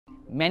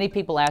Many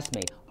people ask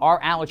me, are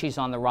allergies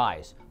on the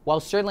rise? Well,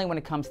 certainly when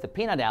it comes to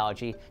peanut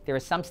allergy, there are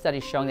some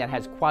studies showing that it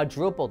has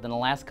quadrupled in the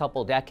last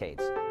couple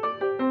decades.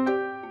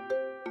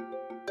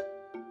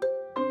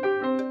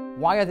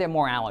 Why are there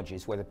more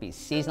allergies, whether it be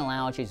seasonal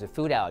allergies or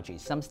food allergies?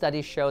 Some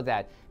studies show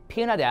that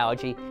peanut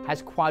allergy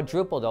has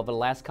quadrupled over the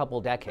last couple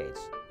decades.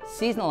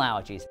 Seasonal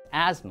allergies,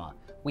 asthma,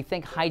 we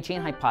think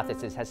hygiene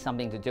hypothesis has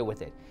something to do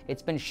with it.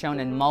 It's been shown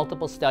in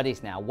multiple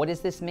studies now. What does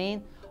this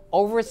mean?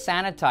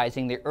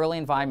 Over-sanitizing the early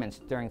environments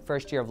during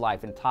first year of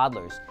life in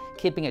toddlers,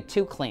 keeping it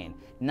too clean,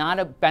 not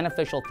a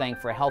beneficial thing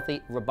for a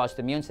healthy, robust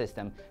immune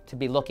system to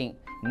be looking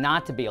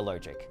not to be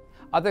allergic.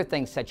 Other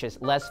things such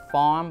as less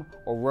farm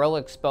or rural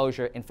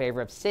exposure in favor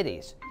of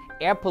cities.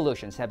 Air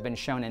pollutions have been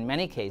shown in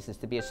many cases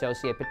to be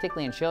associated,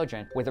 particularly in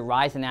children, with a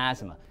rise in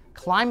asthma.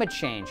 Climate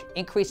change,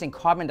 increasing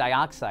carbon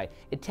dioxide,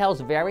 it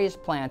tells various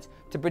plants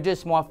to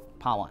produce more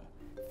pollen.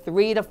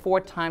 3 to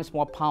 4 times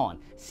more pollen.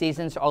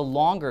 Seasons are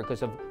longer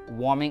because of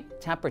warming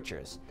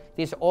temperatures.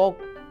 These are all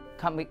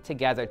coming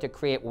together to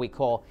create what we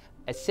call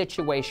a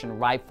situation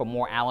ripe for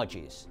more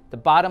allergies. The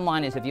bottom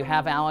line is if you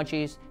have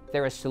allergies,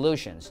 there are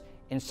solutions.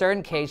 In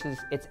certain cases,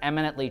 it's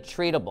eminently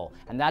treatable,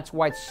 and that's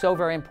why it's so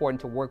very important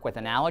to work with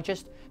an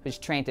allergist who's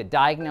trained to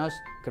diagnose,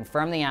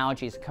 confirm the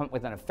allergies, come up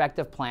with an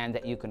effective plan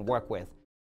that you can work with.